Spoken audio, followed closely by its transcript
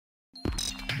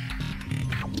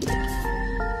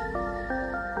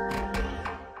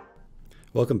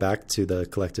Welcome back to the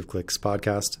Collective Clicks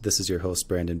podcast. This is your host,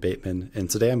 Brandon Bateman, and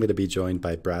today I'm going to be joined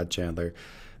by Brad Chandler.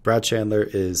 Brad Chandler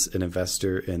is an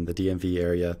investor in the DMV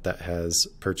area that has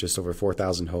purchased over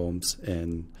 4,000 homes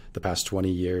in the past 20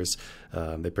 years.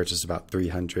 They purchased about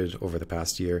 300 over the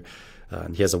past year.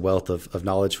 And he has a wealth of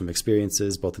knowledge from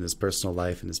experiences, both in his personal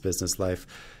life and his business life.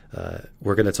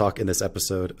 We're going to talk in this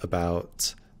episode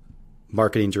about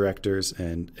marketing directors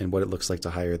and what it looks like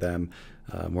to hire them.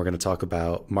 We're going to talk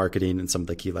about marketing and some of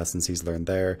the key lessons he's learned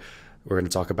there. We're going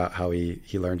to talk about how he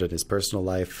learned in his personal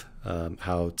life,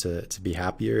 how to be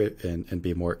happier and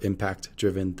be more impact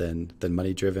driven than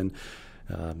money driven,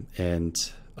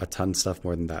 and a ton of stuff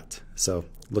more than that. So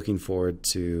looking forward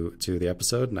to the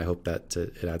episode, and I hope that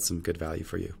it adds some good value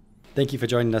for you. Thank you for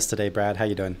joining us today, Brad. How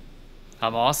you doing?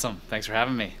 I'm awesome. Thanks for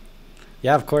having me.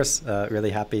 Yeah, of course.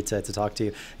 Really happy to talk to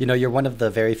you. You know, you're one of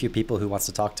the very few people who wants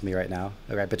to talk to me right now,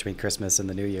 right between Christmas and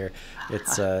the New Year.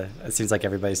 It's it seems like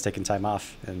everybody's taking time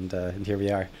off, and here we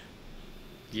are.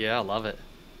 Yeah, I love it.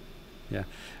 Yeah.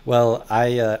 Well,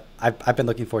 I've been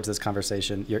looking forward to this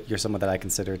conversation. You're someone that I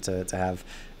consider to have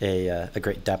a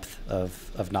great depth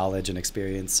of knowledge and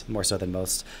experience, more so than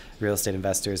most real estate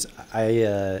investors.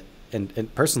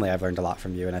 And personally, I've learned a lot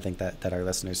from you, and I think that our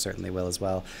listeners certainly will as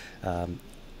well.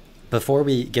 Before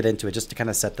we get into it, just to kind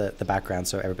of set the background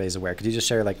so everybody's aware, could you just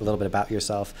share like a little bit about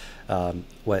yourself,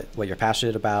 what you're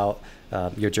passionate about,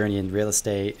 your journey in real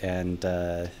estate, and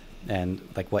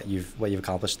like what you've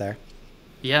accomplished there?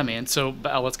 Yeah, man. So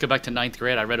let's go back to ninth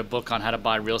grade. I read a book on how to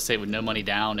buy real estate with no money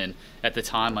down, and at the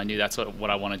time I knew that's what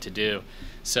I wanted to do.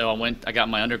 So I got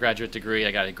my undergraduate degree,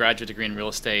 I got a graduate degree in real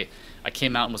estate. I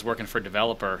came out and was working for a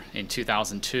developer in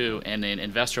 2002, and an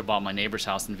investor bought my neighbor's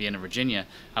house in Vienna, Virginia.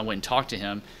 I went and talked to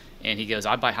him, and he goes,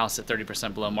 I buy houses at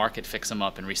 30% below market, fix them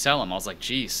up, and resell them. I was like,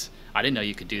 geez, I didn't know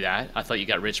you could do that. I thought you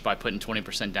got rich by putting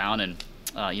 20% down and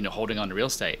holding on to real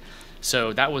estate.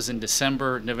 So that was in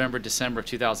November, December of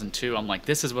 2002. I'm like,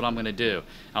 this is what I'm going to do.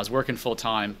 I was working full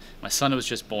time. My son was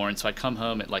just born, so I'd come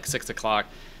home at like 6 o'clock,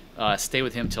 stay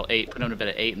with him till 8, put him to bed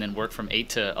at 8, and then work from 8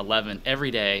 to 11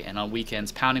 every day, and on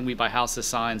weekends, pounding We Buy Houses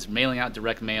signs, mailing out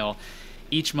direct mail.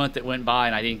 Each month that went by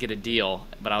and I didn't get a deal,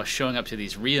 but I was showing up to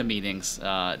these RIA meetings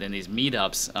and these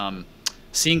meetups,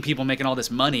 seeing people making all this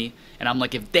money, and I'm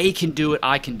like, if they can do it,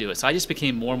 I can do it. So I just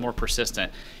became more and more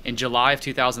persistent. In July of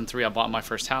 2003, I bought my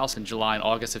first house. In July and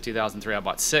August of 2003, I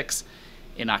bought 6.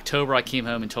 In October, I came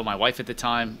home and told my wife at the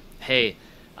time, hey,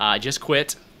 I just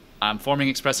quit. I'm forming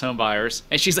Express Home Buyers.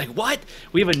 And she's like, what?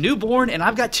 We have a newborn and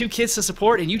I've got 2 kids to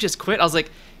support and you just quit? I was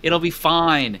like, it'll be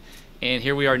fine. And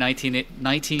here we are 19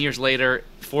 years later,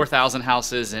 4,000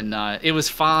 houses, and it was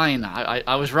fine.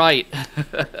 I was right.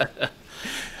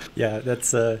 Yeah,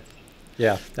 that's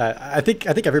yeah. I think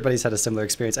everybody's had a similar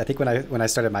experience. I think when I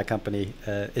started my company,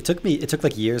 it took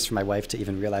like years for my wife to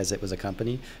even realize it was a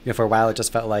company. You know, for a while it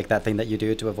just felt like that thing that you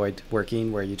do to avoid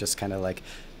working, where you just kind of like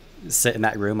sit in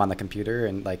that room on the computer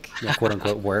and like, you know, quote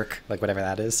unquote work, like whatever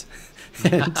that is.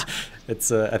 And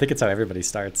it's I think it's how everybody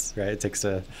starts, right? It takes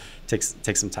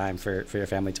some time for your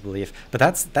family to believe. But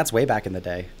that's way back in the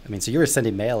day. I mean, so you were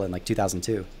sending mail in like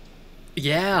 2002.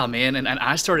 Yeah, man. And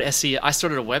I started SEO. I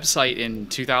started a website in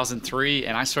 2003,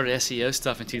 and I started SEO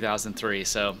stuff in 2003.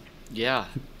 So yeah.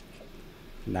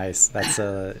 Nice. That's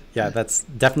that's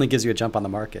definitely gives you a jump on the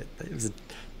market. It was a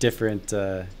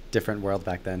different world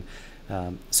back then.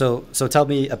 So tell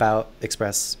me about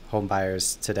Express Home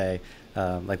Buyers today.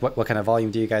 Like what kind of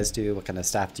volume do you guys do? What kind of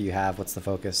staff do you have? What's the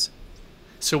focus?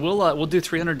 So we'll do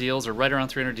 300 deals, or right around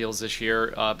 300 deals this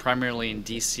year, primarily in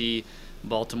DC,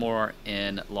 Baltimore,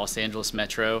 and Los Angeles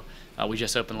Metro. We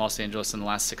just opened Los Angeles in the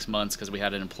last 6 months because we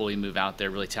had an employee move out there,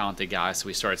 really talented guy, so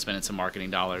we started spending some marketing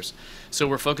dollars. So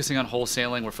we're focusing on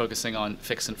wholesaling, we're focusing on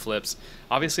fix and flips.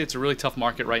 Obviously, it's a really tough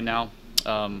market right now.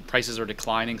 Prices are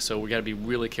declining, so we got to be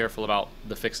really careful about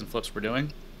the fix and flips we're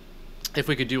doing. If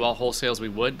we could do all wholesales, we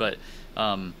would, but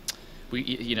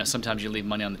sometimes you leave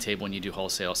money on the table when you do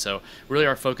wholesale. So really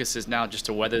our focus is now just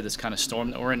to weather this kind of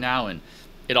storm that we're in now, and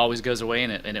it always goes away,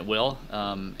 and it will.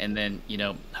 And then,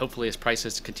 hopefully as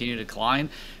prices continue to decline,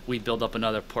 we build up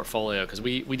another portfolio, because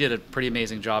we did a pretty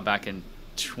amazing job back in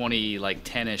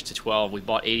 10-ish to 12. We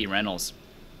bought 80 rentals,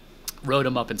 wrote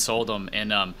them up and sold them.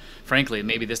 And frankly,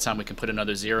 maybe this time we can put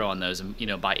another 0 on those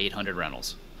and, buy 800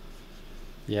 rentals.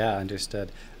 Yeah,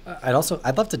 understood. I'd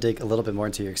love to dig a little bit more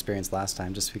into your experience last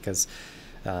time, just because,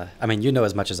 I mean, you know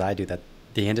as much as I do that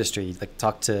the industry, like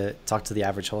talk to the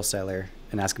average wholesaler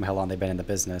and ask them how long they've been in the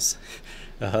business.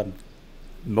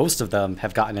 Most of them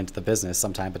have gotten into the business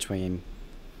sometime between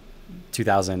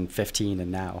 2015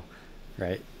 and now,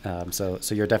 right? So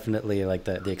you're definitely like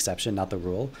the exception, not the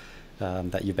rule.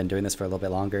 that you've been doing this for a little bit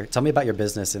longer. Tell me about your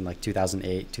business in like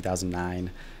 2008,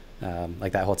 2009,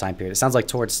 like that whole time period. It sounds like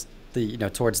towards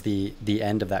the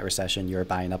end of that recession, you were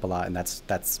buying up a lot, and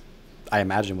that's I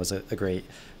imagine was a great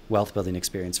wealth building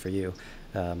experience for you.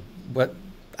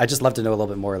 I just love to know a little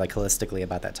bit more like holistically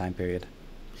about that time period.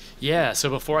 Yeah. So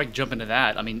before I jump into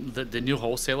that, I mean, the new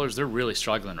wholesalers, they're really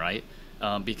struggling, right?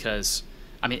 Because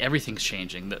I mean, everything's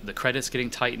changing. The credit's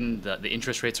getting tightened. The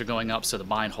interest rates are going up, so the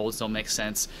buy and holds don't make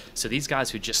sense. So these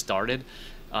guys who just started,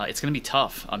 it's going to be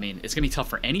tough. I mean, it's going to be tough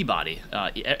for anybody,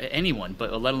 anyone,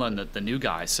 but let alone the new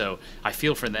guys. So I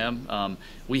feel for them.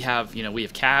 We have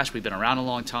cash. We've been around a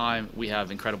long time. We have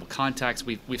incredible contacts.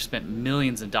 We've spent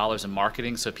millions of dollars in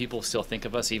marketing, so people still think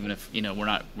of us, even if we're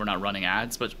not running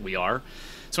ads, but we are.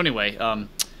 So anyway.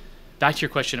 Back to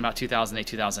your question about 2008,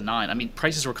 2009. I mean,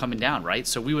 prices were coming down, right?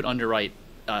 So we would underwrite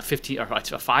 50 or a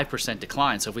 5%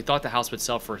 decline. So if we thought the house would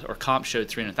sell for, or comp showed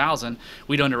 300,000,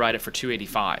 we'd underwrite it for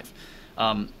 285.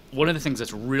 One of the things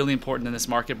that's really important in this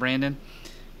market, Brandon,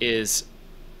 is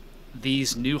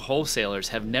these new wholesalers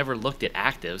have never looked at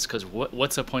actives, because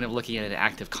what's the point of looking at an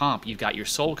active comp? You've got your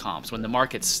sold comps. When the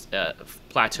market's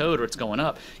plateaued or it's going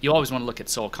up, you always want to look at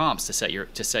sold comps to set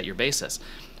your basis.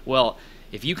 Well,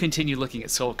 if you continue looking at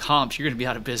sold comps, you're going to be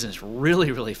out of business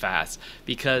really, really fast,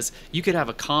 because you could have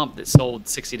a comp that sold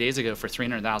 60 days ago for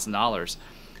 $300,000.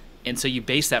 And so you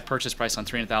base that purchase price on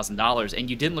 $300,000, and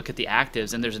you didn't look at the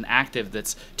actives, and there's an active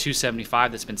that's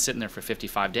 $275 that's been sitting there for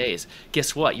 55 days.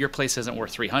 Guess what? Your place isn't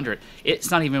worth $300.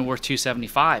 It's not even worth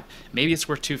 $275. Maybe it's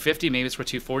worth $250. Maybe it's worth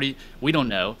 $240. We don't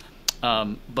know.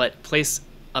 But place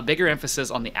a bigger emphasis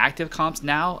on the active comps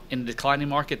now in the declining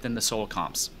market than the sold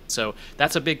comps. So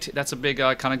that's a big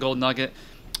kind of gold nugget.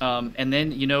 And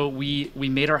then we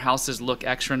made our houses look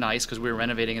extra nice because we were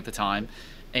renovating at the time.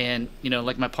 And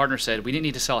like my partner said, we didn't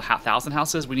need to sell 1,000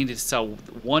 houses. We needed to sell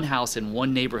one house in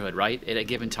one neighborhood, right, at a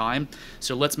given time.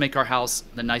 So let's make our house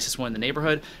the nicest one in the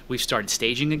neighborhood. We've started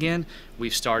staging again.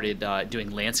 We've started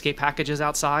doing landscape packages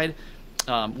outside.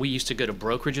 We used to go to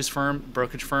brokerage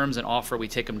firms and offer. We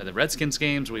take them to the Redskins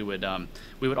games. We would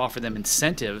offer them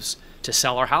incentives to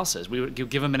sell our houses. We would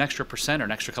give them an extra percent or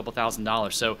an extra couple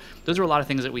 $1,000s. So those are a lot of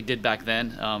things that we did back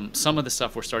then. Some of the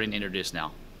stuff we're starting to introduce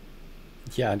now.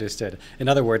 Yeah, understood. In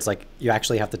other words, like you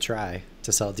actually have to try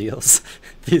to sell deals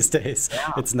these days.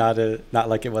 Yeah. It's not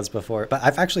like it was before. But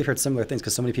I've actually heard similar things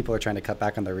because so many people are trying to cut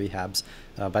back on their rehabs.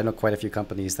 But I know quite a few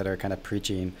companies that are kind of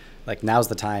preaching like now's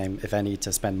the time, if any,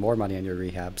 to spend more money on your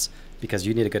rehabs because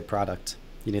you need a good product.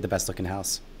 You need the best looking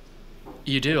house.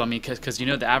 You do. I mean, because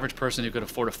the average person who could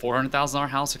afford a $400,000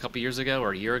 house a couple years ago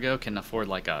or a year ago can afford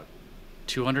like a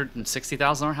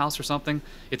 $260,000 house or something.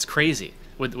 It's crazy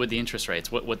with the interest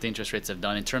rates, what the interest rates have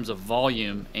done in terms of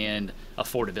volume and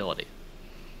affordability.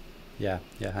 Yeah,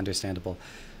 understandable.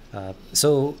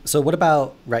 So what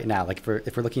about right now? Like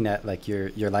if we're looking at like your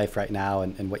life right now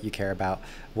and what you care about,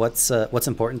 what's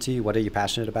important to you? What are you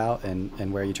passionate about,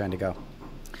 and where are you trying to go?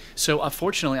 So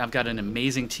fortunately, I've got an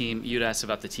amazing team. You'd asked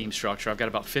about the team structure. I've got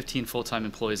about 15 full-time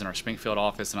employees in our Springfield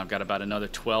office, and I've got about another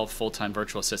 12 full-time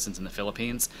virtual assistants in the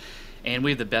Philippines. And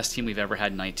we have the best team we've ever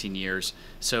had in 19 years.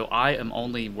 So I am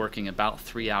only working about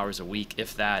 3 hours a week,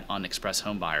 if that, on Express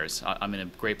Home Buyers. I'm in a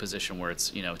great position where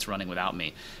it's running without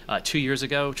me. 2 years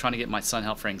ago, trying to get my son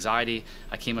help for anxiety,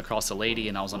 I came across a lady,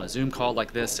 and I was on a Zoom call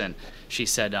like this, and she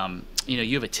said,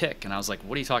 you have a tick. And I was like,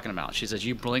 what are you talking about? She says,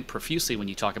 you blink profusely when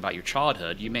you talk about your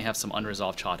childhood. You may have some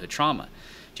unresolved childhood trauma.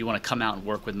 Do you want to come out and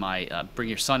work with bring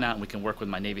your son out, and we can work with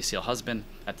my Navy SEAL husband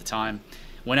at the time?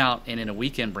 Went out, and in a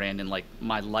weekend, Brandon, like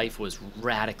my life was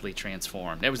radically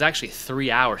transformed. It was actually a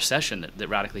 3-hour session that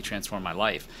radically transformed my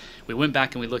life. We went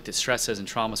back and we looked at stresses and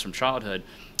traumas from childhood.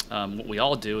 What we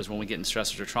all do is when we get in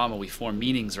stresses or trauma, we form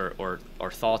meanings or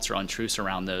thoughts or untruths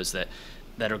around those that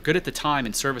are good at the time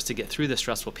and serve us to get through the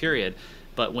stressful period.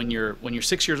 But when you're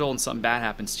 6 years old and something bad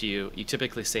happens to you, you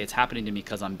typically say it's happening to me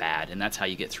because I'm bad, and that's how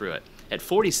you get through it. At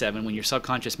 47, when your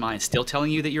subconscious mind is still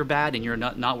telling you that you're bad and you're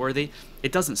not worthy,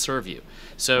 it doesn't serve you.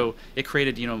 So it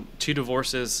created 2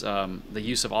 divorces, the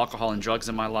use of alcohol and drugs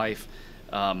in my life,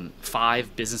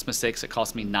 5 business mistakes that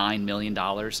cost me $9 million,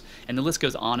 and the list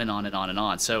goes on and on and on and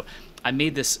on. So I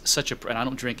made this and I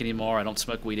don't drink anymore. I don't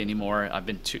smoke weed anymore. It'll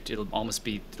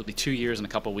be 2 years in a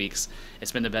couple weeks.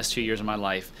 It's been the best 2 years of my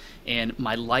life. And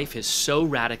my life has so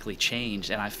radically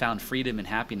changed, and I found freedom and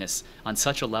happiness on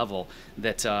such a level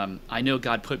that I know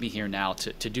God put me here now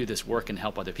to do this work and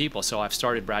help other people. So I've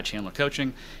started Brad Chandler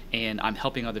Coaching, and I'm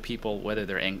helping other people, whether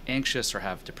they're anxious or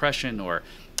have depression or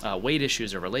weight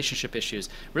issues or relationship issues,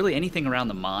 really anything around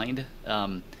the mind.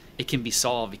 it can be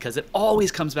solved, because it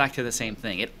always comes back to the same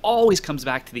thing. It always comes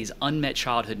back to these unmet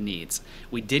childhood needs.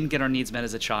 We didn't get our needs met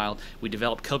as a child. We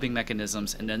developed coping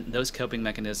mechanisms, and then those coping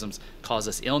mechanisms cause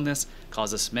us illness,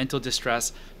 cause us mental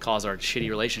distress, cause our shitty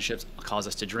relationships, cause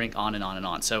us to drink, on and on and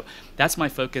on. So that's my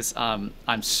focus.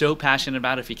 I'm so passionate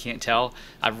about it, if you can't tell.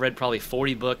 I've read probably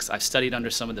 40 books. I've studied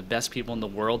under some of the best people in the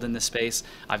world in this space.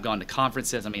 I've gone to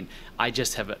conferences. I mean, I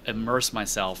just have immersed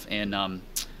myself in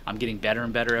I'm getting better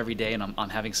and better every day, and I'm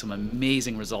having some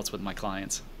amazing results with my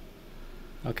clients.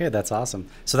 Okay, that's awesome.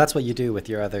 So that's what you do with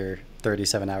your other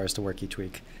 37 hours to work each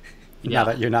week. Yeah. Now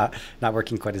that you're not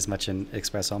working quite as much in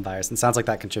express home buyers, and it sounds like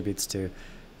that contributes to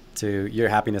your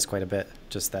happiness quite a bit.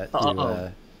 Just that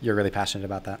you're really passionate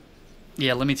about that.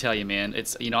 Yeah, let me tell you, man.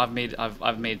 It's I've made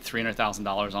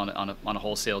 $300,000 on a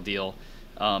wholesale deal.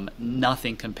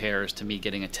 Nothing compares to me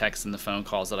getting a text and the phone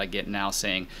calls that I get now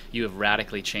saying, you have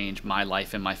radically changed my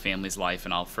life and my family's life,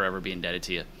 and I'll forever be indebted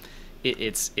to you. It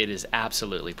is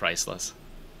absolutely priceless.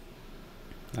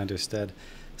 Understood.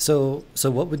 So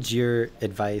what would your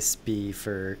advice be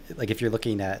for, like, if you're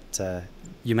looking at,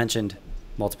 you mentioned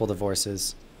multiple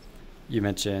divorces, you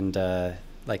mentioned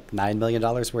like $9 million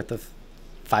worth of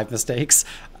 5 mistakes.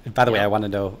 By the way, I want to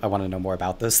know more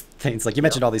about those things. Like you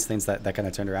mentioned all these things that kind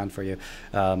of turned around for you.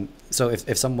 So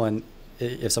if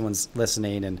someone's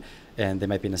listening and they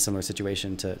might be in a similar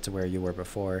situation to where you were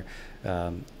before,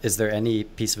 is there any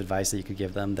piece of advice that you could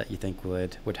give them that you think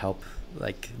would help,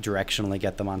 like, directionally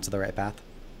get them onto the right path?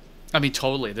 I mean,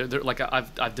 totally. They're like,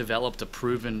 I've developed a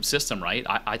proven system, right?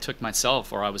 I took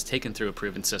myself, or I was taken through a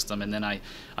proven system, and then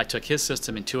I took his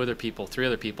system and 3 other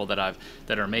people that are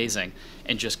amazing,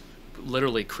 and just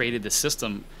literally created this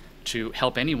system to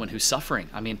help anyone who's suffering.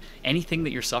 I mean, anything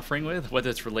that you're suffering with, whether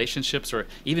it's relationships or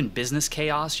even business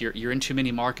chaos, you're in too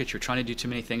many markets, you're trying to do too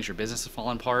many things, your business is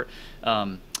falling apart,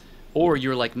 or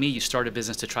you're like me, you start a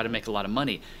business to try to make a lot of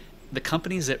money. The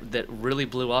companies that really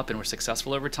blew up and were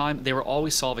successful over time, they were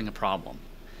always solving a problem.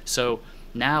 So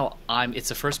now it's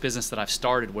the first business that I've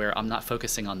started where I'm not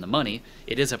focusing on the money.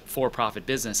 It is a for-profit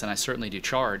business, and I certainly do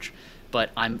charge, but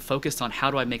I'm focused on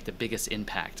how do I make the biggest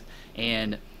impact.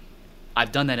 And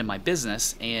I've done that in my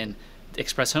business, and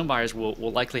Express Home Buyers will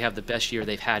likely have the best year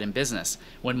they've had in business.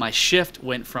 When my shift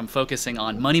went from focusing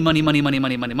on money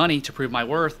to prove my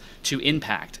worth to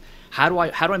impact. How do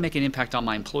I make an impact on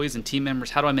my employees and team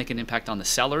members? How do I make an impact on the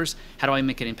sellers? How do I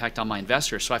make an impact on my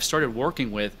investors? So I've started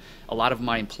working with a lot of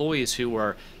my employees who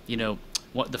were,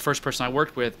 the first person I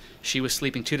worked with, she was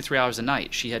sleeping 2 to 3 hours a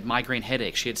night. She had migraine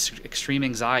headaches. She had extreme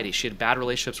anxiety. She had bad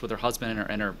relationships with her husband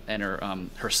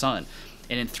and her son.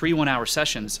 And in 3 one-hour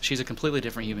sessions, she's a completely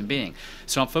different human being.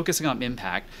 So I'm focusing on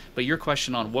impact. But your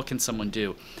question on what can someone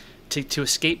do to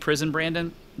escape prison,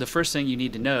 Brandon? The first thing you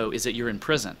need to know is that you're in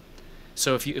prison.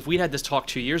 So if we'd had this talk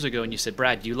 2 years ago and you said,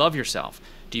 Brad, do you love yourself?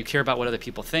 Do you care about what other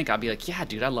people think? I'd be like, yeah,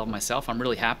 dude, I love myself. I'm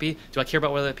really happy. Do I care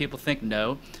about what other people think?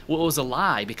 No. Well, it was a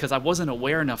lie because I wasn't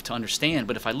aware enough to understand.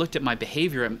 But if I looked at my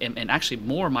behavior and actually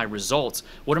more my results,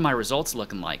 what are my results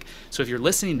looking like? So if you're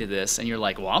listening to this and you're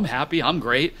like, well, I'm happy, I'm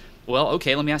great. Well,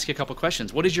 okay, let me ask you a couple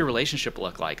questions. What does your relationship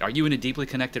look like? Are you in a deeply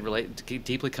committed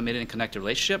and connected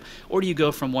relationship? Or do you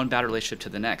go from one bad relationship to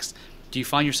the next? Do you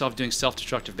find yourself doing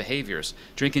self-destructive behaviors,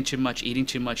 drinking too much, eating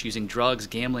too much, using drugs,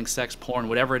 gambling, sex, porn,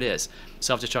 whatever it is?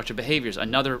 Self-destructive behaviors,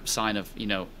 another sign of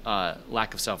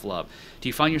lack of self-love. Do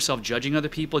you find yourself judging other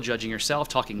people, judging yourself,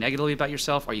 talking negatively about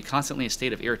yourself? Are you constantly in a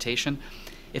state of irritation?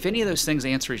 If any of those things,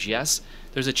 the answer is yes,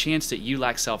 there's a chance that you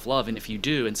lack self-love, and if you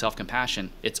do, and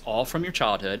self-compassion, it's all from your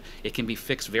childhood. It can be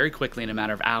fixed very quickly in a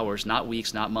matter of hours, not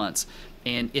weeks, not months.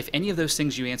 And if any of those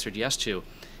things you answered yes to,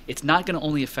 it's not going to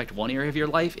only affect one area of your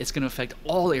life, it's going to affect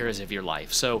all areas of your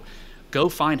life. So go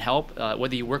find help,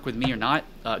 whether you work with me or not.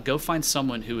 Go find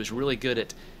someone who is really good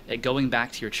at going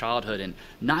back to your childhood and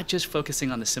not just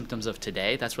focusing on the symptoms of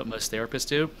today. That's what most therapists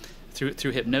do.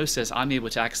 Through hypnosis, I'm able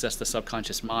to access the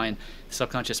subconscious mind. The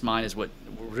subconscious mind is what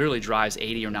really drives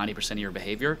 80 or 90% of your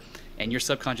behavior. And your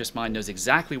subconscious mind knows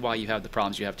exactly why you have the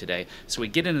problems you have today. So we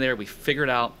get into there, we figure it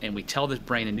out, and we tell the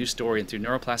brain a new story. And through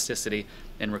neuroplasticity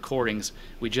and recordings,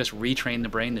 we just retrain the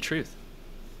brain the truth.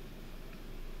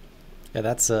 Yeah,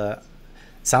 that's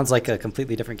sounds like a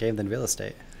completely different game than real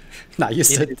estate. Not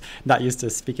used to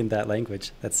speaking that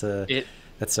language. That's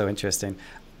so interesting.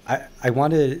 I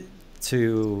want to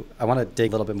dig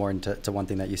a little bit more into one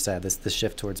thing that you said, this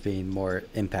shift towards being more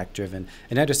impact driven,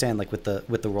 and I understand, like, with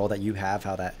the role that you have,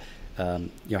 how that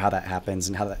how that happens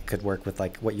and how that could work with,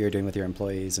 like, what you're doing with your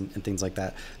employees and things like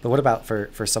that. But what about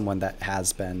for someone that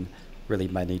has been really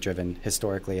money driven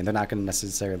historically, and they're not going to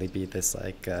necessarily be this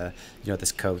like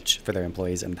this coach for their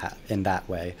employees in that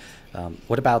way.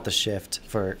 What about the shift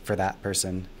for that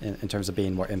person in terms of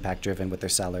being more impact driven with their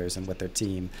sellers and with their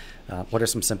team? What are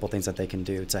some simple things that they can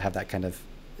do to have that kind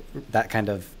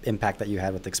of impact that you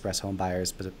had with Express Home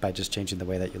Buyers, but by just changing the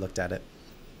way that you looked at it?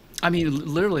 I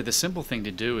mean, literally, the simple thing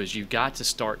to do is you've got to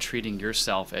start treating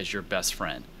yourself as your best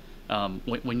friend.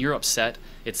 When you're upset,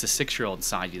 it's the 6-year-old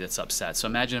inside you that's upset. So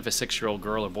imagine if a 6-year-old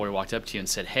girl or boy walked up to you and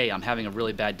said, "Hey, I'm having a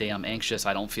really bad day. I'm anxious.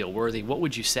 I don't feel worthy." What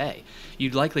would you say?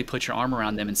 You'd likely put your arm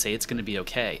around them and say, "It's going to be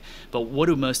okay." But what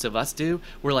do most of us do?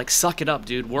 We're like, "Suck it up,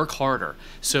 dude. Work harder."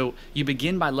 So you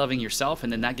begin by loving yourself, and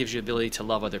then that gives you the ability to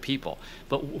love other people.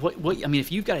 But I mean,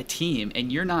 if you've got a team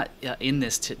and you're not in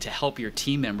this to help your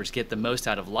team members get the most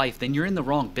out of life, then you're in the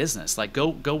wrong business. Like,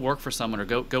 go work for someone, or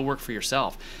go work for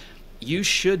yourself. You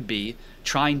should be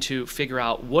trying to figure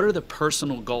out what are the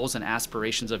personal goals and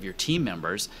aspirations of your team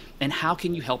members, and how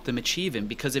can you help them achieve them?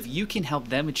 Because if you can help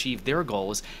them achieve their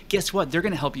goals, guess what? They're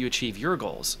going to help you achieve your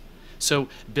goals. So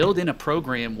build in a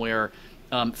program where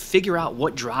figure out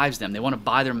what drives them. They want to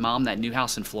buy their mom that new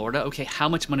house in Florida. Okay, how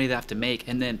much money do they have to make?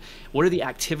 And then what are the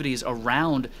activities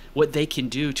around what they can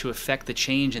do to affect the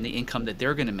change in the income that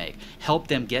they're going to make? Help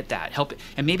them get that.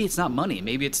 And maybe it's not money.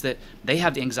 Maybe it's that they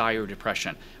have anxiety or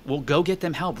depression. Well, go get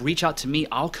them help. Reach out to me.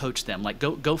 I'll coach them. Like,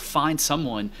 go find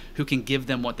someone who can give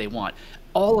them what they want.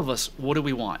 All of us, what do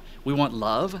we want? We want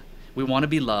love. We want to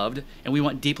be loved, and we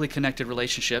want deeply connected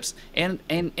relationships. And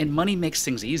money makes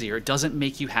things easier. It doesn't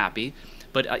make you happy.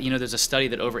 But there's a study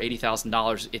that over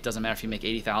 $80,000, it doesn't matter if you make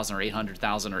 $80,000 or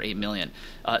 $800,000 or $8 million.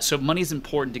 So money is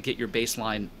important to get your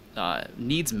baseline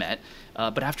needs met.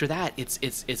 But after that,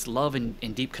 it's love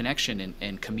and deep connection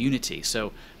and community.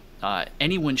 So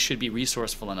anyone should be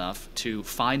resourceful enough to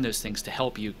find those things to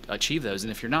help you achieve those.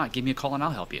 And if you're not, give me a call and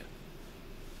I'll help you.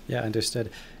 Yeah, understood.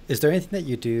 Is there anything that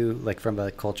you do, like from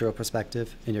a cultural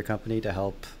perspective in your company, to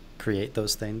help create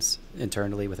those things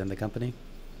internally within the company?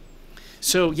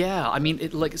 So yeah, I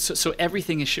mean, so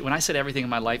everything is when I said everything in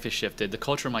my life has shifted, the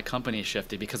culture of my company has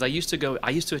shifted, because I used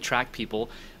to attract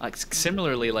people, like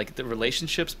similarly, like the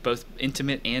relationships, both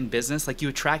intimate and business, like you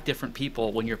attract different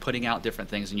people when you're putting out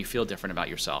different things and you feel different about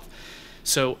yourself.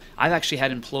 So I've actually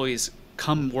had employees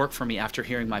come work for me after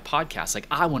hearing my podcast, like,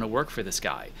 I want to work for this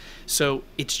guy. So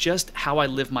it's just how I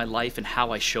live my life and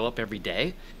how I show up every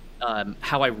day,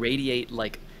 how I radiate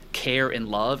like care and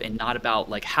love, and not about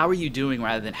like how are you doing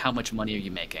rather than how much money are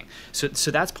you making. So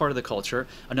that's part of the culture.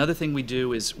 Another thing we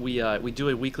do is we do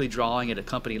a weekly drawing at a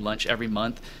company lunch every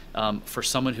month for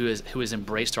someone who has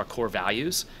embraced our core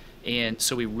values. And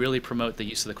so we really promote the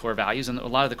use of the core values, and a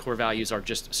lot of the core values are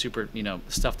just super,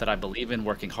 stuff that I believe in: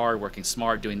 working hard, working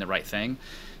smart, doing the right thing.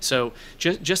 So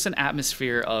just an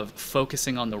atmosphere of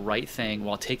focusing on the right thing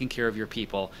while taking care of your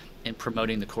people and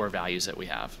promoting the core values that we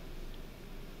have.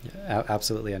 Yeah,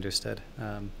 absolutely understood.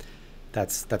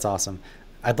 That's awesome.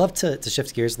 I'd love to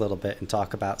shift gears a little bit and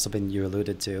talk about something you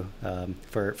alluded to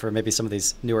for maybe some of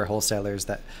these newer wholesalers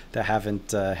that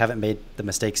haven't made the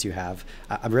mistakes you have.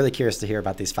 I'm really curious to hear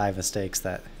about these 5 mistakes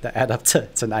that add up to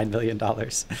 $9 million.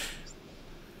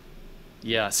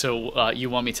 Yeah. So you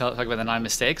want me to talk about the 9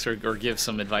 mistakes, or give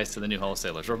some advice to the new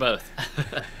wholesalers, or both?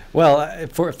 Well,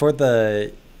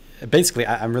 basically,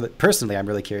 I'm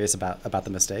really curious about the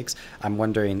mistakes. I'm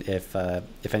wondering if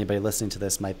anybody listening to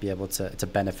this might be able to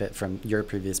benefit from your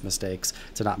previous mistakes,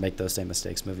 to not make those same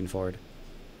mistakes moving forward.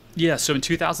 Yeah. So in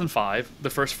 2005, the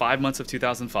first 5 months of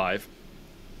 2005,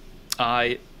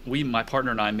 my partner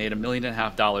and I made $1.5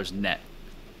 million net.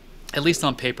 At least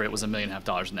on paper, it was $1.5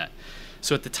 million net.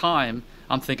 So at the time,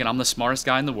 I'm thinking I'm the smartest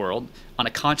guy in the world on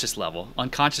a conscious level.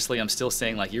 Unconsciously, I'm still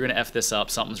saying, like, you're going to F this up,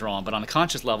 something's wrong. But on a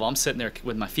conscious level, I'm sitting there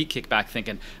with my feet kicked back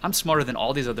thinking, I'm smarter than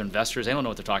all these other investors. They don't know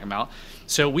what they're talking about.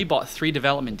 So we bought 3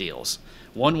 development deals.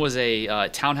 One was a a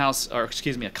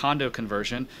condo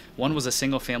conversion. One was a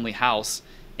single-family house.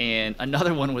 And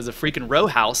another one was a freaking row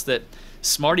house that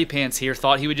Smarty Pants here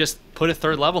thought he would just put a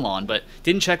 3rd level on, but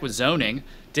didn't check with zoning.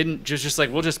 Didn't just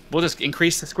like, we'll just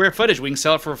increase the square footage. We can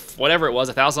sell it for whatever it was,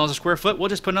 $1,000 a square foot. We'll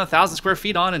just put another 1,000 square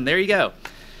feet on, and there you go.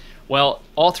 Well,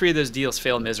 all 3 of those deals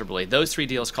failed miserably. Those 3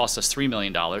 deals cost us $3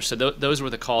 million. So those were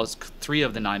the calls, 3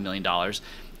 of the $9 million.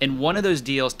 And one of those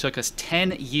deals took us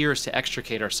 10 years to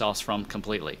extricate ourselves from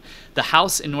completely. The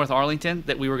house in North Arlington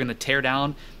that we were going to tear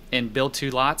down and build 2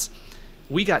 lots,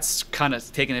 we got kind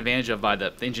of taken advantage of by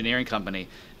the engineering company.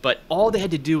 But all they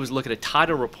had to do was look at a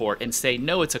title report and say,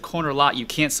 no, it's a corner lot. You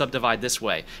can't subdivide this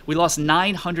way. We lost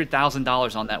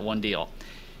 $900,000 on that one deal.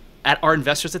 At our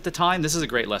investors at the time, this is a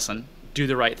great lesson. Do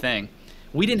the right thing.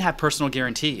 We didn't have personal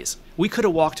guarantees. We could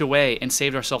have walked away and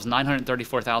saved ourselves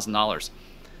 $934,000.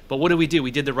 But what did we do?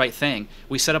 We did the right thing.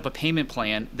 We set up a payment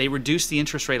plan. They reduced the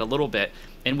interest rate a little bit,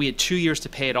 and we had 2 years to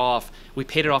pay it off. We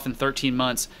paid it off in 13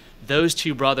 months. Those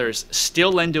two brothers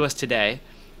still lend to us today,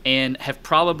 and we've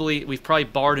probably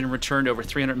borrowed and returned over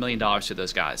 $300 million to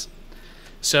those guys.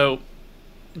 So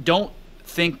don't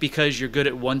think because you're good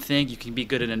at one thing, you can be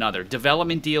good at another.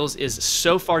 Development deals is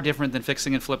so far different than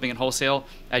fixing and flipping and wholesale,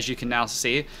 as you can now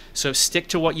see. So stick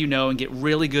to what you know and get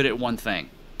really good at one thing.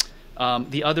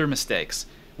 The other mistakes.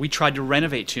 We tried to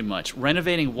renovate too much.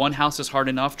 Renovating one house is hard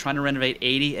enough. Trying to renovate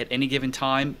 80 at any given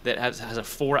time that has a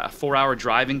four-hour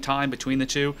driving time between the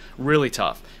two, really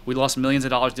tough. We lost millions of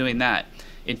dollars doing that.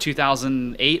 In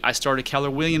 2008, I started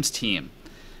Keller Williams' team,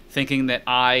 thinking that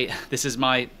this is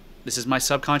my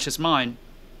subconscious mind.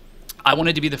 I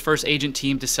wanted to be the first agent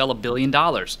team to sell $1 billion.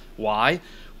 Why?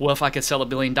 Well, if I could sell $1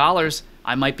 billion,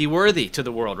 I might be worthy to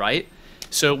the world, right?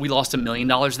 So we lost $1 million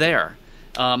there.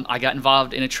 I got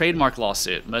involved in a trademark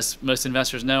lawsuit. Most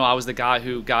investors know I was the guy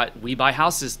who got We Buy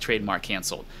Houses trademark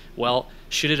canceled. Well,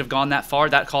 should it have gone that far?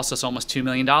 That cost us almost $2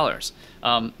 million.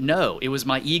 No, it was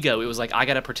my ego. It was like, I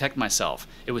got to protect myself.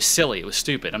 It was silly. It was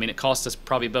stupid. I mean, it cost us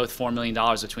probably both $4 million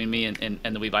between me and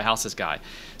the We Buy Houses guy.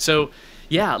 So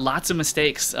yeah, lots of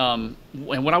mistakes. And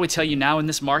what I would tell you now in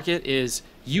this market is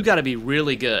you got to be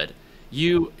really good.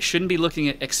 You shouldn't be looking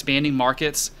at expanding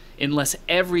markets unless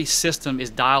every system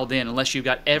is dialed in, unless you've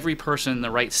got every person in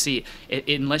the right seat,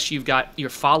 unless you've got your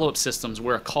follow-up systems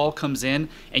where a call comes in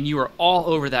and you are all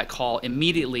over that call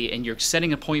immediately and you're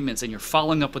setting appointments and you're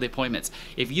following up with appointments.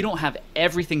 If you don't have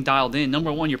everything dialed in,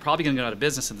 number one, you're probably going to go out of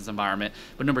business in this environment,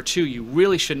 but number two, you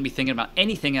really shouldn't be thinking about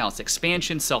anything else,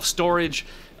 expansion, self-storage,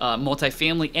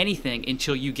 multifamily, anything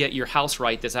until you get your house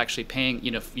right that's actually paying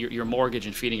your mortgage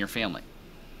and feeding your family.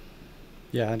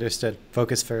 Yeah, understood.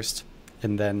 Focus first.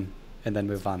 And then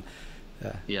move on.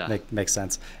 Makes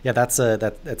sense. Yeah,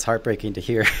 it's heartbreaking to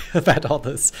hear about all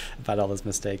those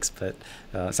mistakes, but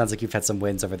it sounds like you've had some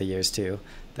wins over the years too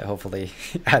that hopefully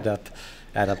add up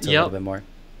to a little bit more.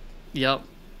 Yep,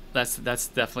 that's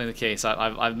definitely the case.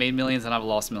 I've made millions and I've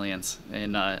lost millions.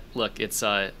 And look, it's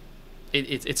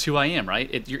who I am,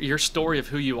 right? Your story of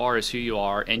who you are is who you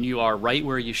are, and you are right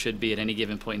where you should be at any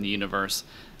given point in the universe.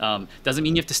 Doesn't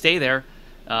mean you have to stay there.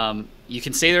 You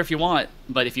can stay there if you want,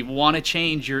 but if you want to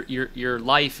change your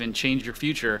life and change your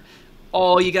future,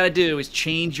 all you got to do is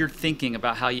change your thinking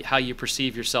about how you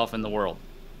perceive yourself in the world.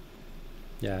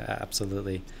 Yeah,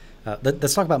 absolutely.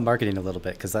 Let's talk about marketing a little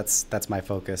bit, because that's my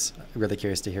focus. I'm really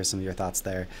curious to hear some of your thoughts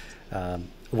there.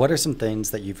 What are some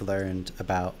things that you've learned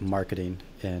about marketing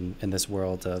in this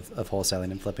world of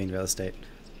wholesaling and flipping real estate?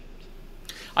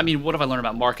 I mean, what have I learned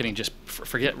about marketing? Just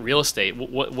forget real estate.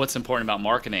 What's important about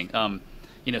marketing?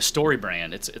 Story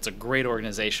Brand, it's a great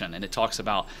organization, and it talks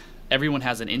about everyone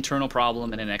has an internal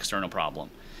problem and an external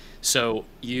problem. So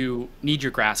you need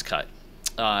your grass cut.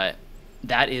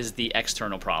 That is the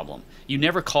external problem. You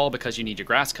never call because you need your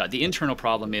grass cut. The internal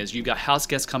problem is you've got house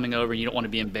guests coming over and you don't want to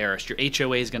be embarrassed. Your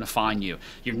HOA is going to fine you.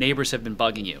 Your neighbors have been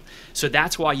bugging you. So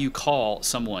that's why you call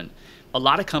someone. A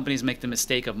lot of companies make the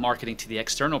mistake of marketing to the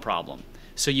external problem.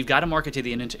 So you've got to market to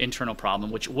the internal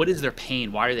problem, what is their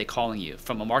pain? Why are they calling you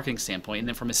from a marketing standpoint? And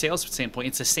then from a sales standpoint,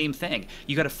 it's the same thing.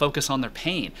 You got to focus on their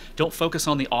pain. Don't focus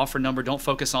on the offer number. Don't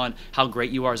focus on how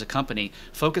great you are as a company.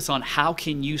 Focus on how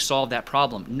can you solve that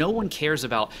problem. No one cares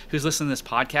about who's listening to this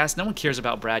podcast. No one cares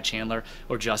about Brad Chandler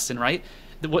or Justin, right?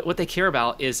 What they care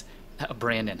about is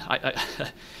Brandon.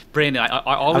 Brandon,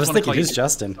 I always I was want thinking, to call who's you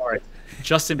Justin? Sorry.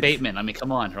 Justin Bateman. I mean,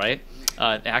 come on, right?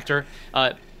 Actor.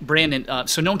 Brandon,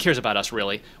 so no one cares about us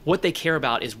really. What they care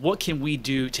about is what can we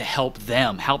do to help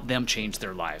them change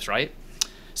their lives, right?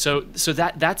 So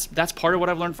that's part of what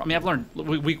I've learned. I've learned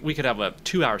we could have a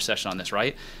 2-hour session on this,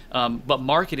 right? But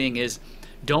marketing is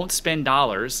don't spend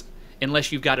dollars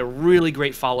unless you've got a really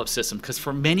great follow-up system. Because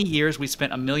for many years, we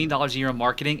spent $1 million a year on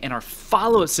marketing, and our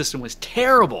follow-up system was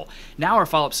terrible. Now our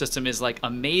follow-up system is like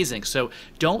amazing. So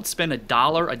don't spend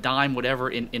 $1, a dime, whatever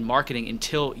in marketing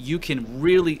until you can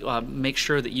really make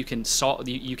sure that you can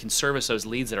service those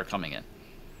leads that are coming in.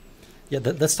 Yeah,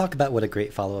 let's talk about what a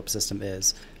great follow-up system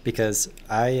is, because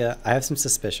I have some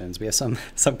suspicions. We have some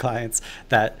clients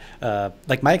that,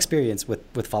 like my experience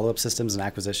with follow-up systems and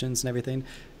acquisitions and everything,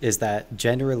 is that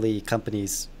generally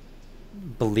companies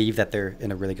believe that they're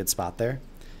in a really good spot there.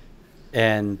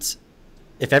 And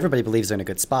if everybody believes they're in a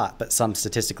good spot, but some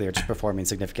statistically are just performing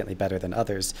significantly better than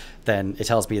others, then it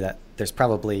tells me that there's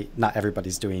probably not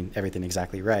everybody's doing everything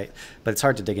exactly right. But it's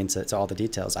hard to dig into all the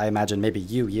details. I imagine maybe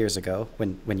you years ago,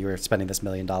 when you were spending this $1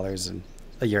 million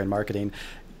a year in marketing,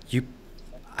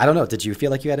 I don't know, did you feel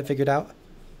like you had it figured out?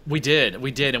 We did,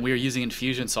 and we were using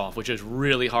Infusionsoft, which is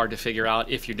really hard to figure out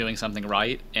if you're doing something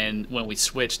right. And when we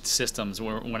switched systems,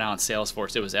 we're now on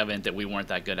Salesforce, it was evident that we weren't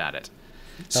that good at it.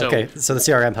 So, Okay, so the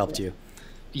CRM helped you.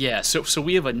 yeah, so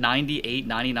we have a 98,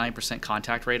 99%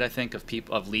 contact rate, I think,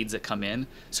 of leads that come in.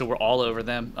 So we're all over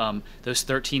them. Those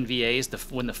 13 VAs,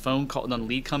 when the phone call, when the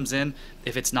lead comes in,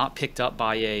 if it's not picked up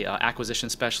by a acquisition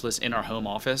specialist in our home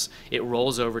office, it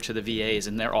rolls over to the VAs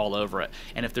and they're all over it.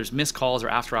 And if there's missed calls or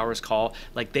after hours call,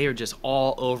 like they are just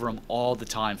all over them all the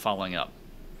time following up.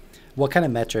 What kind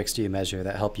of metrics do you measure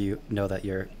that help you know that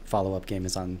your follow-up game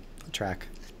is on track?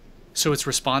 So it's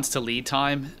response to lead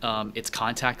time, it's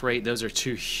contact rate. Those are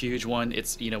two huge ones.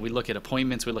 It's, we look at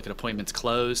appointments, we look at appointments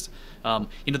closed.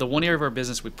 The one area of our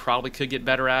business we probably could get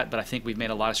better at, but I think we've made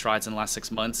a lot of strides in the last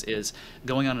 6 months, is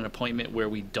going on an appointment where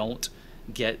we don't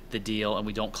get the deal and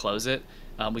we don't close it.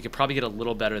 We could probably get a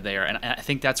little better there. And I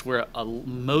think that's where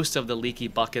most of the leaky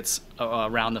buckets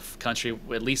around the country,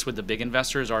 at least with the big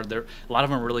investors, are there. A lot of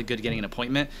them are really good at getting an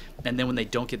appointment. And then when they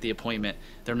don't get the appointment,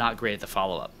 they're not great at the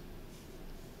follow-up.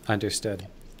 Understood.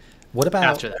 What about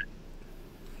After that?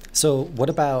 So what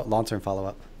about long-term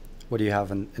follow-up? What do you have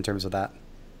in terms of that?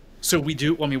 So we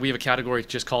do. I mean, we have a category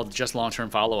just called long-term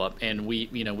follow-up, and we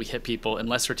hit people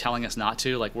unless they're telling us not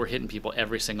to. Like, we're hitting people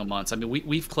every single month. I mean,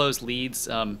 we've closed leads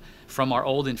from our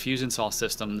old Infusionsoft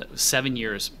system 7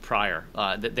 years prior.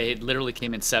 That they literally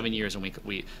came in 7 years, and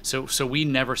so we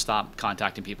never stop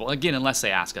contacting people again unless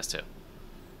they ask us to.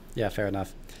 Yeah, fair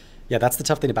enough. Yeah, that's the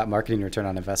tough thing about marketing return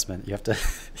on investment. You have to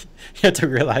you have to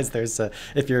realize there's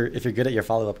if you're good at your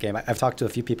follow-up game. I've talked to a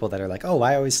few people that are like, oh,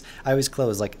 I always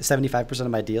close like 75% of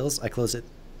my deals. I close it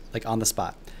like on the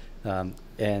spot,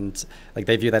 and like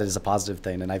they view that as a positive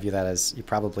thing, and I view that as you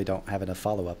probably don't have enough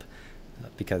follow-up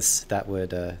because that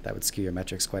would skew your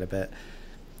metrics quite a bit.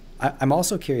 I'm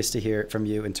also curious to hear from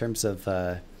you in terms of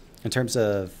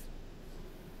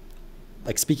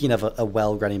like speaking of a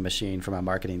well-running machine from a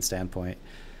marketing standpoint.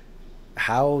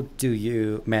 How do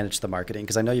you manage the marketing?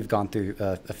 Because I know you've gone through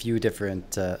a few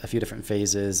different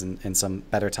phases and some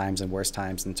better times and worse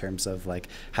times in terms of like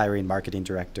hiring marketing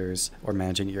directors or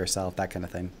managing it yourself, that kind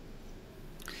of thing.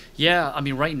 Yeah, I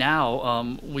mean, right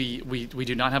now we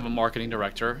do not have a marketing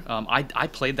director. I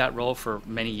played that role for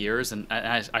many years, and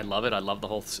I love it. I love the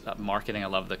whole marketing. I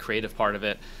love the creative part of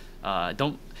it. I'm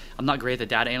not great at the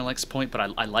data analytics point, but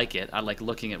I like it. I like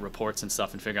looking at reports and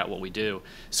stuff and figure out what we do.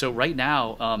 So right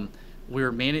now,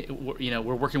 we're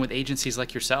working with agencies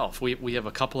like yourself. We have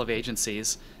a couple of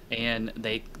agencies, and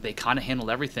they kind of handle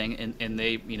everything. And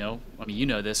they,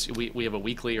 this. We have a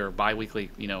weekly or biweekly,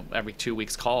 every 2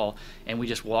 weeks call, and we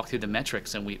just walk through the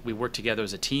metrics, and we work together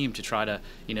as a team to try to,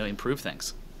 improve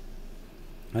things.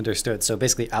 Understood. So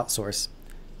basically, outsource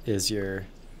is your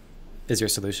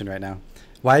solution right now.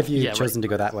 Why have you chosen to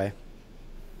go that way?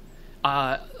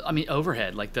 I mean,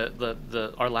 overhead. Like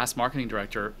our last marketing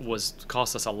director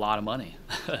cost us a lot of money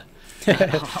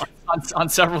on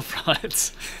several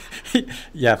fronts.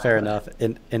 Yeah, fair enough.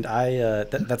 And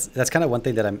that's kind of one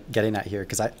thing that I'm getting at here,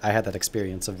 because I had that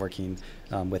experience of working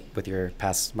with your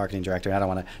past marketing director. And I don't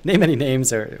want to name any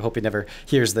names, or hope he never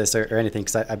hears this or anything,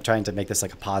 because I'm trying to make this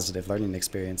like a positive learning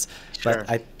experience. Sure.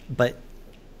 But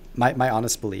my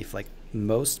honest belief, like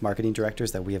most marketing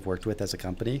directors that we have worked with as a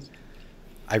company,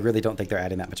 I really don't think they're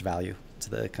adding that much value to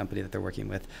the company that they're working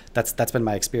with. That's been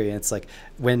my experience. Like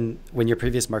when your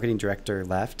previous marketing director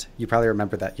left, you probably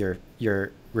remember that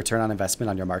your return on investment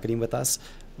on your marketing with us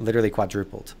literally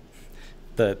quadrupled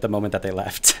the moment that they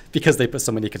left, because they put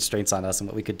so many constraints on us and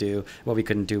what we could do, what we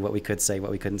couldn't do, what we could say, what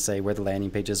we couldn't say, where the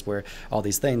landing pages were, all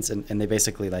these things. And they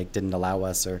basically like didn't allow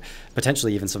us, or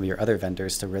potentially even some of your other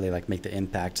vendors, to really like make the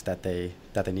impact that they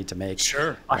need to make.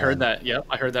 Sure. I heard that. Yeah.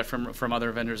 I heard that from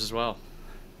other vendors as well.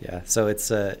 Yeah, so it's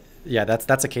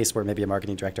that's a case where maybe a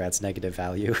marketing director adds negative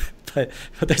value, but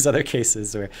there's other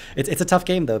cases where it's a tough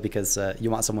game though, because you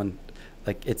want someone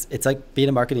like it's like being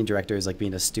a marketing director is like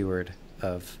being a steward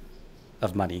of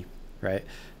money, right?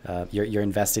 You're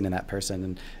investing in that person,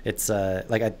 and it's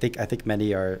like I think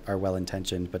many are well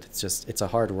intentioned, but it's a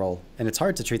hard role, and it's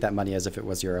hard to treat that money as if it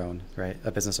was your own, right?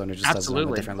 A business owner just does it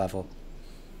on a different level.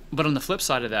 But on the flip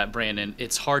side of that, Brandon,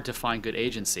 it's hard to find good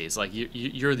agencies. Like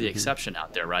you're the exception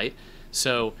out there, right?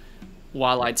 So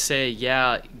while I'd say,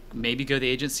 yeah, maybe go the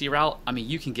agency route, I mean,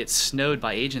 you can get snowed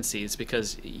by agencies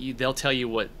because they'll tell you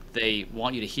what they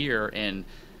want you to hear and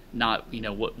not,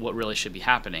 what really should be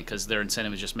happening, because their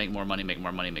incentive is just make more money, make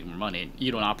more money, make more money.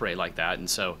 You don't operate like that. And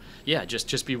so, yeah,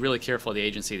 just be really careful of the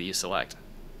agency that you select.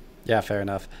 Yeah, fair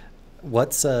enough.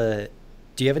 Do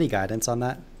you have any guidance on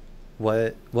that?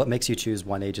 What makes you choose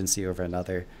one agency over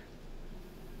another?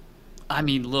 I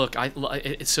mean, look,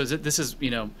 so this is,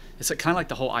 it's kind of like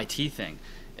the whole IT thing.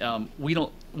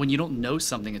 When you don't know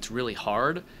something, it's really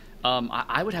hard.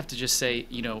 I would have to just say,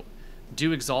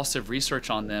 do exhaustive research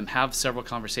on them, have several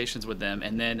conversations with them,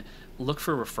 and then look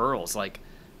for referrals. Like,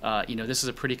 this is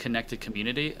a pretty connected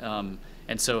community.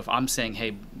 And so if I'm saying,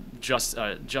 hey, just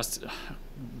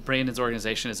Brandon's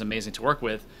organization is amazing to work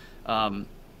with,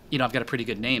 I've got a pretty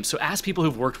good name. So ask people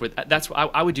who've worked with,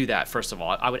 I would do that, first of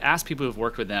all. I would ask people who've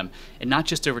worked with them, and not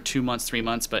just over 2 months, 3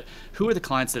 months, but who are the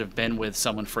clients that have been with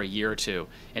someone for a year or two,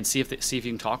 and see if you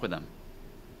can talk with them.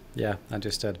 Yeah,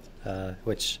 understood.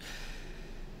 Which,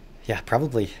 yeah,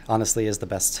 probably honestly is the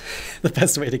best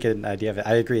way to get an idea of it.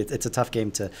 I agree. It's a tough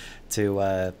game to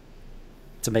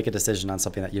make a decision on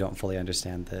something that you don't fully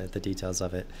understand the details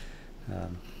of it.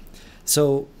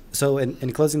 So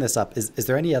in closing this up, is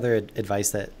there any other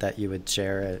advice that you would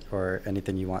share, or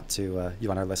anything you want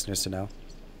our listeners to know?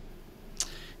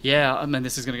 Yeah, I mean,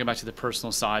 this is going to go back to the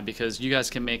personal side, because you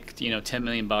guys can make $10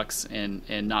 million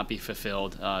and not be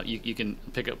fulfilled. You can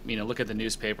pick up, look at the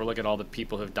newspaper, look at all the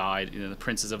people who have died, the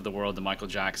princes of the world, the Michael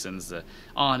Jacksons,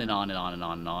 on and on and on and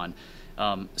on and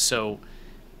on. So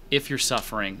if you're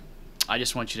suffering, I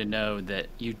just want you to know that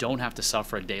you don't have to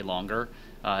suffer a day longer.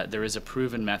 There is a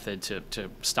proven method to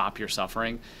stop your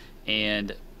suffering,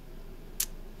 and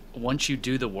once you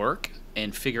do the work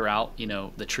and figure out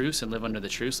the truths and live under the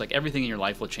truths, like, everything in your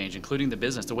life will change, including the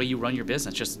business, the way you run your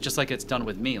business, just like it's done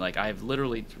with me. Like, I have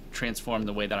literally transformed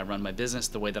the way that I run my business,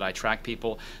 the way that I track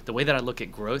people, the way that I look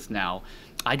at growth now.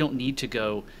 I don't need to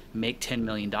go make $10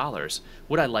 million.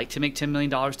 Would I like to make $10 million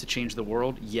to change the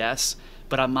world? Yes,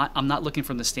 but I'm not looking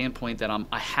from the standpoint that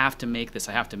I have to make this.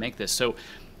 So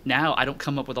now I don't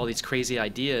come up with all these crazy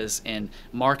ideas and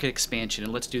market expansion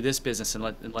and let's do this business and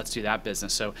let's do that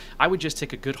business. So I would just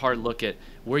take a good hard look at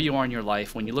where you are in your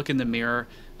life. When you look in the mirror,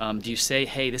 do you say,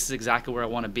 hey, this is exactly where I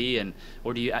want to be?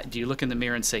 Or do you look in the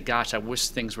mirror and say, gosh, I wish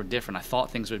things were different. I thought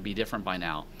things would be different by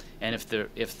now. And if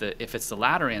it's the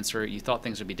latter answer, you thought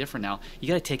things would be different now, you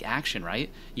got to take action, right?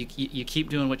 You keep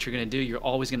doing what you're going to do, you're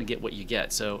always going to get what you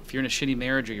get. So if you're in a shitty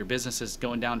marriage, or your business is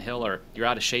going downhill, or you're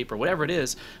out of shape, or whatever it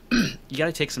is, you got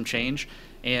to take some change.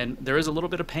 And there is a little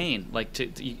bit of pain. Like,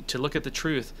 to look at the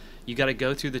truth, you got to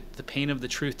go through the pain of the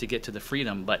truth to get to the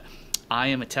freedom. But I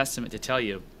am a testament to tell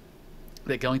you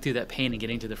that going through that pain and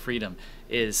getting to the freedom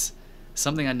is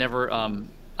something I never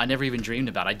even dreamed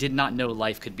about. I did not know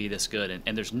life could be this good,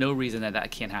 and there's no reason that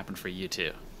can't happen for you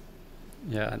too.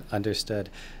 Yeah,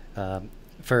 understood.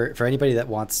 For anybody that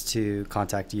wants to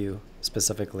contact you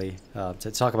specifically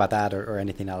to talk about that or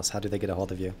anything else, how do they get a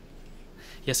hold of you?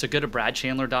 Yeah, so go to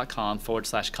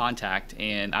bradchandler.com/contact,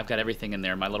 and I've got everything in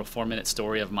there. My little 4-minute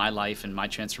story of my life and my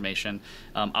transformation.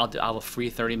 I'll have a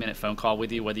free 30-minute phone call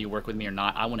with you, whether you work with me or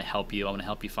not. I want to help you. I want to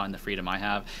help you find the freedom I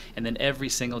have. And then every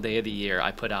single day of the year,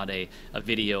 I put out a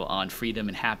video on freedom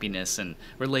and happiness and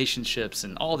relationships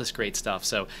and all this great stuff.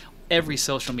 So every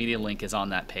social media link is on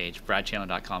that page,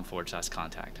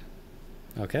 bradchandler.com/contact.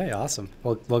 Okay, awesome.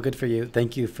 Well, good for you.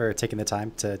 Thank you for taking the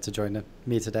time to join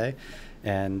me today.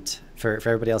 And for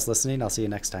everybody else listening, I'll see you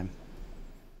next time.